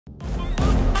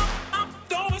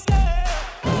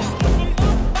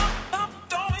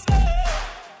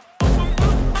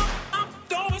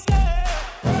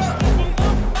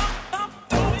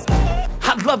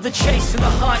love the chase and the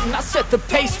hunt, and I set the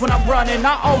pace when I'm running.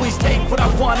 I always take what I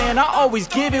want and I always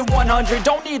give it 100.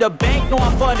 Don't need a bank, no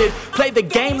I'm funded. Play the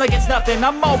game like it's nothing.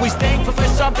 I'm always thankful for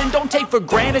something. Don't take for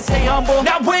granted, stay humble.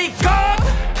 Now wake up!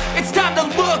 It's time to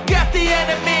look at the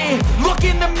enemy. Look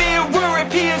in the mirror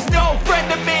if he is no friend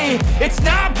to me. It's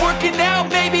not working out,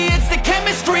 maybe it's the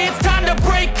chemistry. It's time to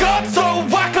break up so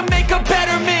I can make a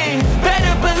better me.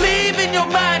 Better believe in your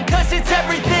mind, cause it's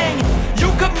everything. You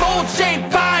can mold,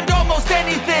 shape, find almost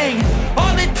anything.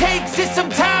 All it takes is some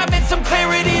time and some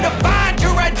clarity to find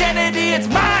your identity. It's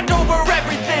mind over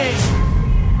everything.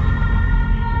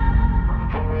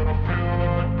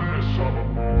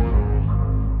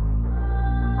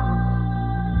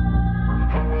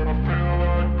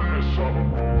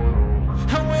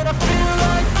 And when I feel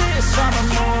like this, I'm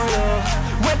immortal.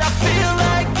 When I feel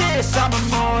like this, I'm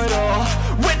immortal.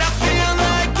 When I feel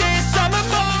like this, I'm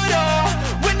immortal.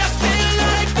 When I feel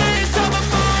like this, I'm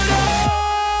immortal.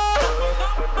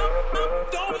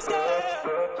 Don't be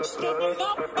scared. Just give me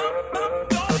up.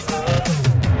 Don't be scared.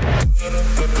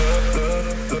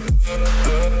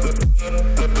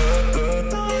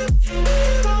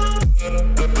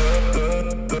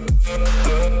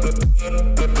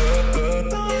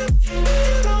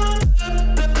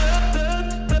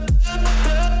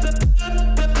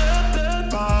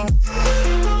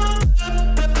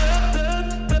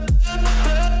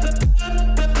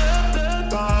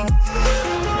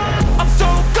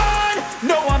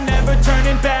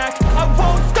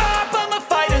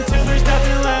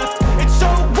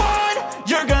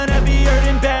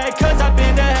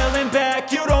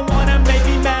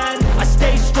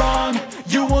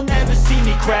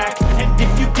 And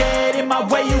if you get in my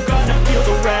way, you're gonna feel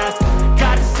the wrath.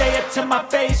 Gotta say it to my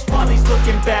face while he's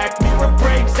looking back. Mirror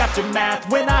breaks after math.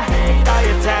 When I hate, I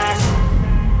attack.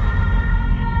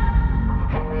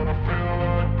 When I feel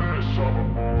like this, I'm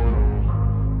immortal.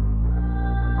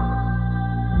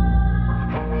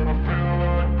 When I feel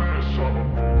like this, I'm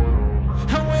immortal.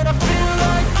 And when I feel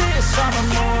like this, I'm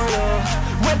immortal.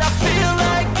 When I feel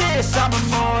like this, I'm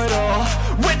immortal.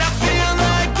 When I feel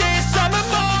like this, I'm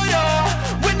immortal.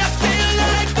 When I feel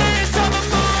like this, I'm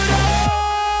immortal.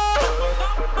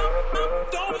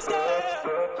 Don't be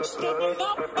scared. Just give me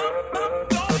up.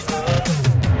 Don't be scared.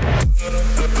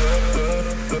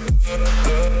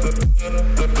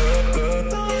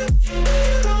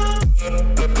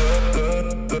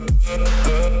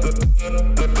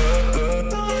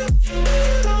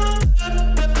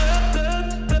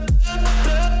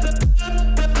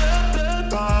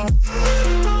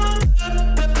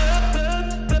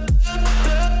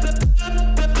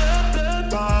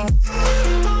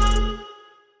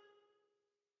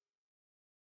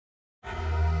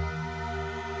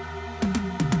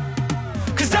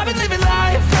 Cause I've been living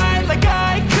life right like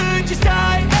I could just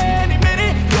die any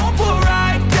minute. Going for a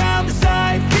ride down the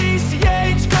side,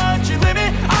 PCH, country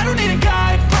limit. I don't need a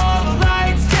guide, follow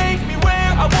lights, take me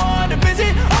where I wanna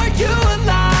visit. Are you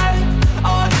alive?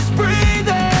 Or just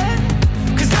breathing?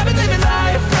 Cause I've been living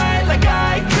life right like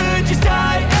I could just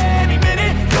die any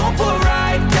minute. Going for a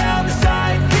ride down the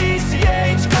side,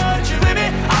 PCH, country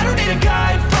limit. I don't need a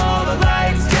guide, follow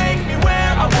lights, take me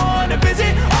where I wanna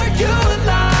visit. Are you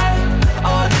alive?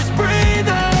 Or just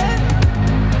breathing?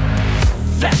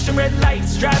 Flashing red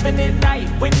lights, driving at night,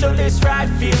 windowless ride,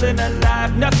 feeling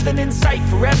alive. Nothing in sight,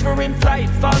 forever in flight.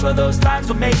 Follow those lines,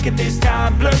 we'll make it this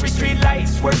time. Blurry street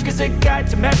lights, work as a guide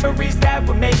to memories that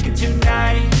we're making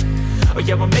tonight. Oh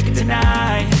yeah, we'll make it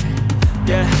tonight.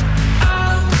 Yeah.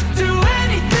 I'll do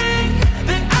anything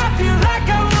that I feel like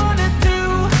I wanna do.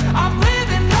 I'm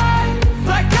living life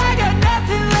like I got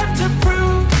nothing left to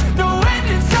prove. No end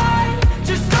in sight,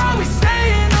 just always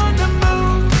staying on the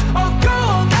move. I'll go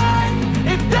all night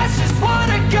if that's just what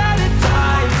I gotta do.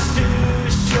 Life's too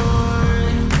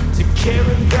short to care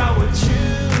about what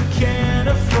you can't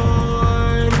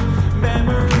afford.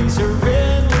 Memories are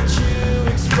in what you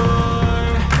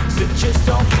explore, so just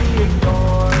don't be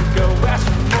ignored. Go ask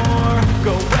for more.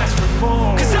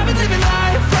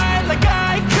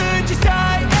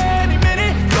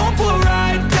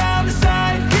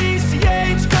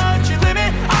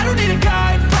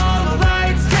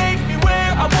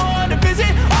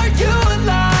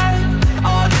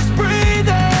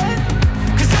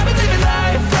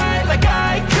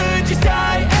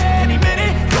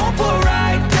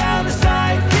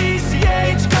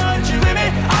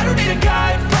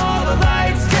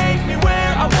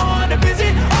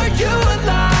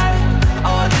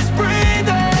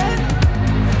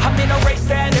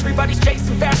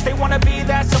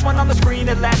 on the screen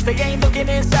at last. They ain't looking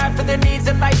inside for their needs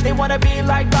in life. They wanna be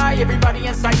liked by everybody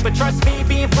in sight, but trust me,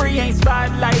 being free ain't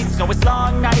spotlights. No, it's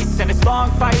long nights and it's long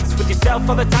fights with yourself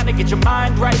all the time to get your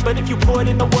mind right. But if you put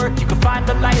in the work, you can find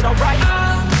the light. Alright,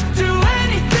 I'll do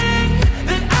anything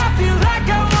that I feel like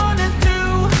I wanna do.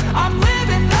 I'm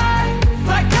living life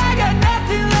like I got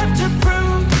nothing left to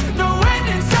prove. No end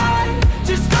in sight,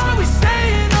 just always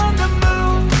staying on the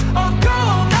move. I'll go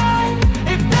all night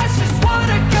if that's just what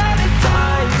I gotta do.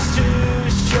 Life's too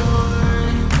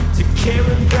short to care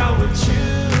about what you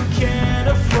can't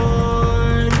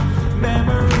afford.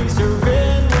 Memories are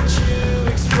in what you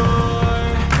explore,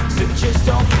 so just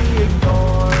don't be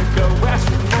ignored. Go ask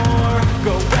for more,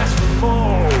 go ask for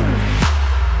more.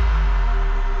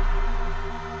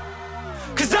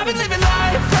 'Cause I've been living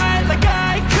life right like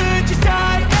I could just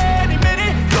die any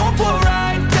minute. Going for a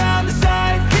ride down the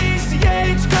side,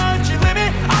 PCH country limit.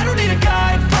 I don't need a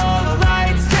guide, follow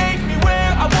lights, take me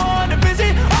where I wanna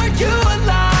visit. Are you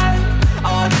alive?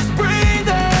 Or just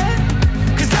breathing?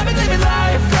 'Cause I've been living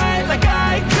life right like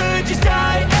I could just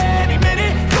die any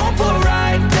minute. Going for a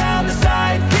ride down the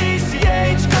side,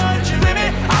 PCH country limit.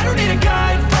 I don't need a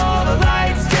guide, follow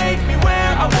lights, take me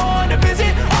where I wanna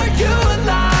visit. Are you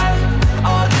alive?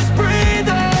 Or just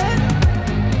breathing?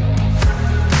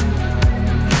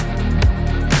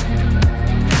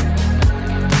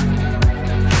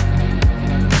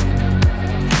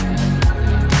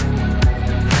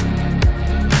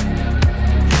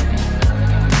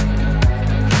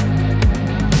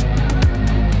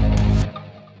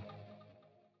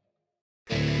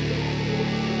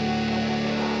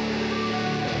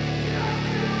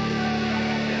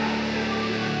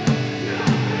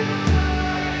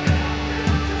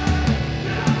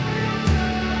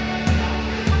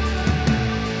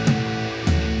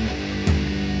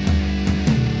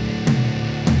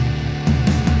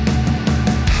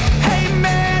 Hey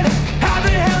man, how the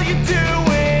hell you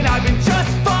doing? I've been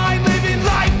just fine, living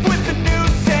life with the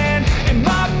noose and in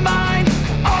my mind,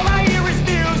 all I hear is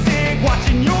music.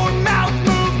 Watching your mouth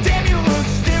move, damn you look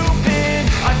stupid.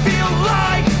 I feel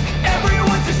like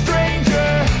everyone's a stranger.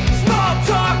 Small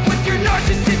talk with your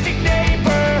narcissistic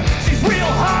neighbor. She's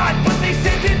real hot, but they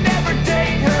said to never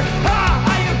date her.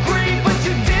 I agree, but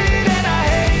you did and I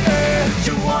hate her.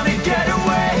 You wanna get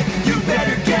away? You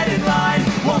better get in line.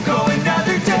 Won't go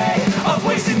another day of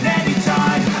wasting any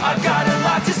time. I've got a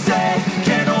lot to say,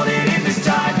 can't hold it in this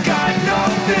time. Got no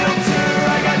filter,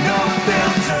 I got no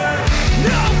filter.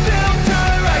 No filter,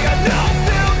 I got no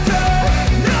filter.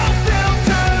 No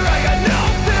filter, I got no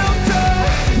filter.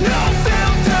 No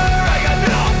filter, I got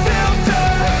no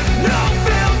filter. No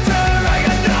filter, I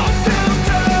got no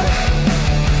filter.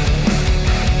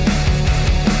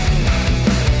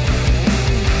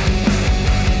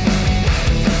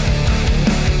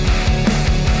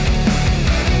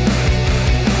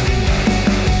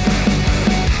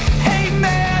 Hey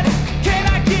man, can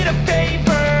I get a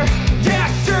favor? Yeah,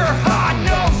 sure,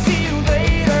 no, see you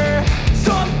later.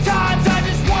 Sometimes I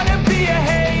just wanna be a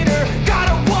hater.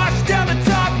 Gotta wash down the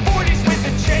top 40s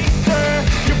with a chaser.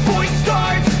 Your voice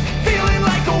starts feeling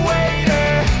like a waiter.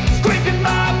 Scraping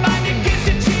my mind against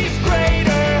a cheese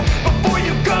grater. Before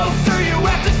you go, sir, you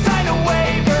have to sign a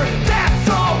waiver. That's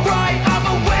alright, I'm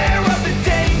aware of the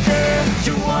danger.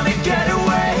 You wanna get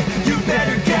away? You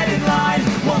better get in line.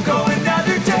 Won't go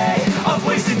another day of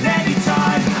wasting any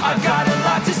time. I've got a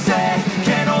lot to say,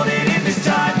 can't hold it in this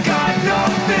time. Got no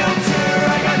filter,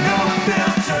 I got no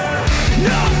filter.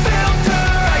 No filter,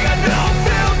 I got no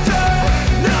filter.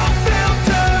 No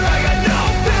filter, I got no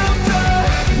filter.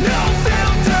 No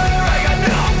filter, I got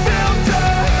no filter.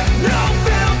 No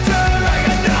filter, I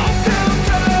got no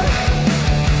filter.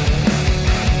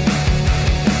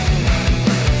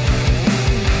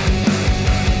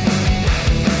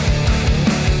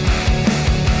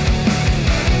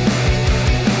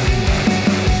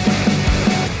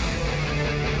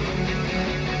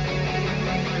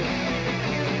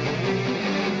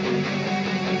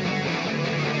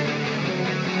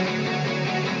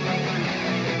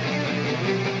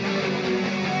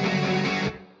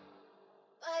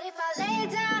 But if I lay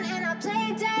down and I play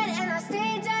dead and I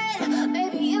stay dead,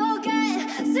 maybe you'll get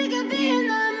sick of being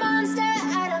the monster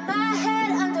out of my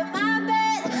head, under my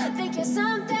bed. Think you're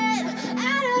something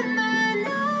out of my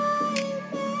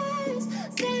nightmares.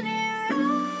 See me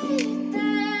right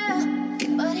there.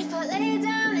 But if I lay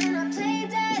down and I play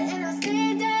dead and I stay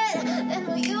dead, then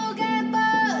will you get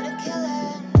bored of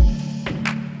killing me?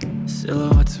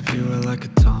 Silhouettes of you are like a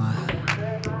taunt.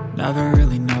 Never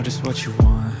really know just what you want.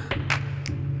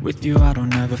 With you I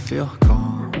don't ever feel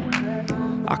calm.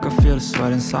 I can feel the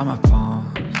sweat inside my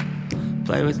palms.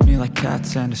 Play with me like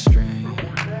cats and a string.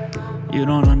 You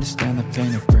don't understand the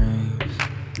pain it brings.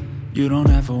 You don't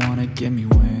ever wanna give me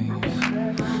wings.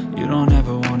 You don't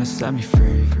ever wanna set me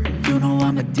free. You know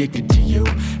I'm addicted to you,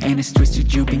 and it's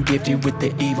twisted, you've been gifted with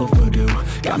the evil voodoo.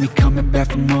 Got me coming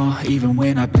back for more, even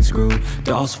when I've been screwed.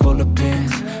 Dolls full of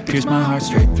pins, pierce my heart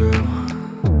straight through.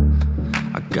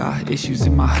 I got issues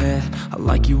in my head, I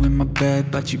like you in my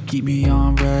bed, but you keep me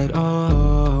on red.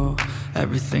 Oh,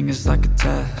 everything is like a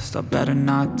test, I better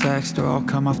not text or I'll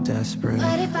come off desperate.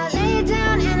 But if I lay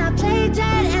down and I play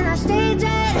dead and I stay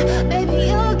dead, baby,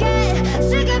 you'll get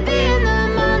sick of being the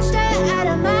monster out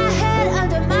of my head,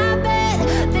 under my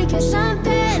bed. Think you're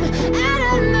something out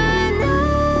of my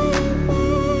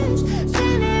nightmares,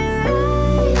 standing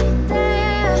right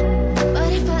there.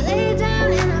 But if I lay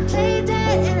down and I play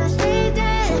dead and I stay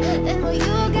dead, then will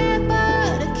you get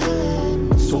bored of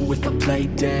killing? So if I play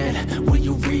dead, will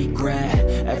you regret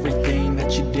everything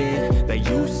that you did, that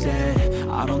you said?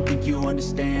 I don't think you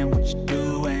understand what you're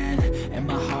doing, and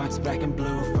my heart's black and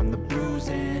blue from the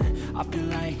bruising. I feel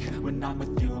like when I'm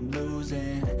with you I'm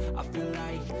losing. I feel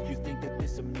like you think that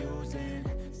this amusing,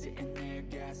 sitting there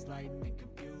gaslighting and